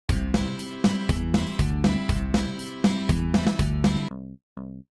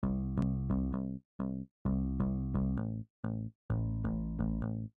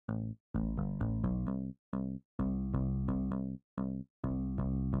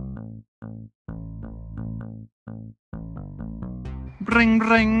Bring,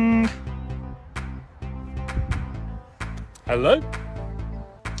 bring. Hello?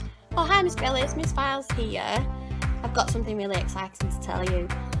 Oh, hi Miss Billy, it's Miss Files here. I've got something really exciting to tell you.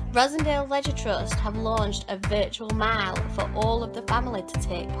 Rossendale Leisure Trust have launched a virtual mile for all of the family to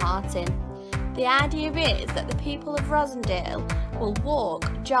take part in. The idea is that the people of Rossendale will walk,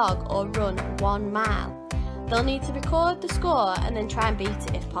 jog or run 1 mile. They'll need to record the score and then try and beat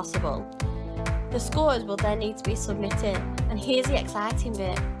it if possible. The scores will then need to be submitted, and here's the exciting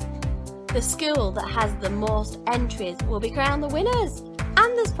bit. The school that has the most entries will be crowned the winners,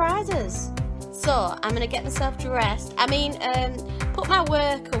 and there's prizes. So I'm going to get myself dressed, put my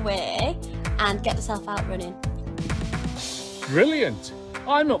work away and get myself out running. Brilliant.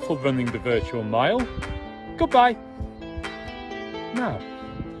 I'm not for running the virtual mile. Goodbye. Now,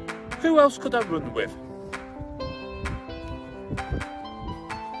 who else could I run with?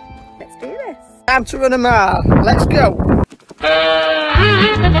 Let's do this. Time to run a mile. Let's go.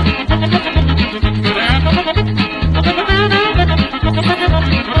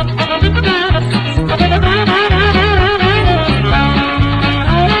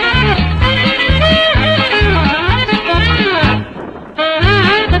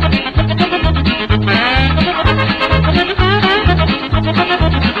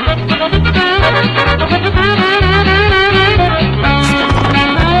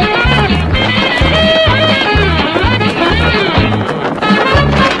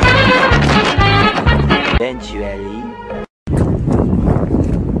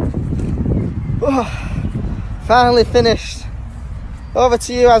 Oh, finally finished. Over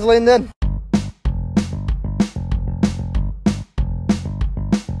to you, Haslingden.